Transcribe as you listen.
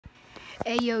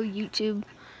Hey yo YouTube,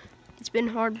 it's been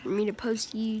hard for me to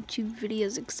post YouTube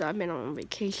videos because I've been on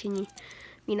vacation. I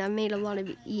mean, I made a lot of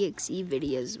EXE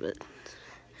videos, but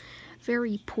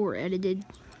very poor edited.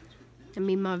 I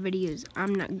mean, my videos,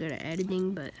 I'm not good at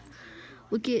editing, but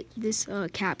look at this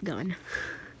cap gun.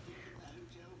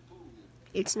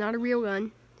 It's not a real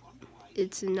gun.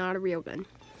 It's not a real gun.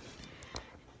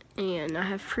 And I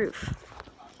have proof.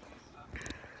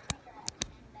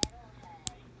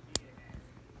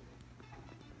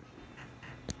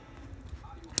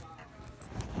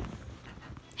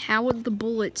 How would the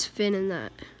bullets fit in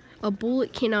that? A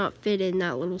bullet cannot fit in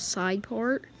that little side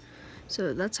part.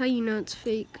 So that's how you know it's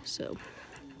fake. So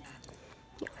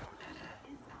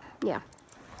yeah.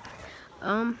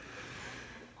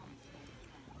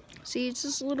 See, it's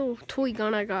this little toy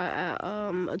gun I got at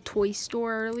a toy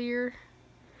store earlier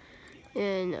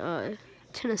in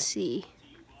Tennessee.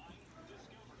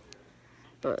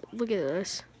 But look at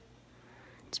this.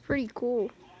 It's pretty cool.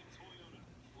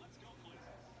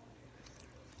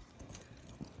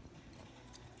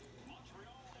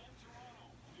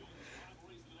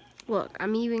 Look,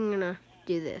 I'm even gonna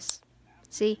do this.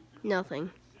 See? Nothing.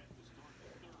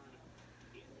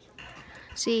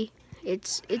 See?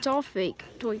 It's all fake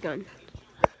toy gun.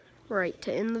 Right,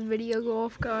 to end the video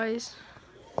off, guys,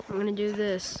 I'm gonna do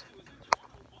this.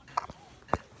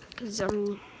 Cause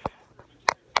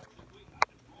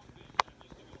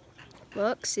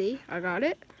look, see? I got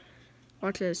it.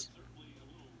 Watch this.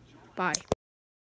 Bye.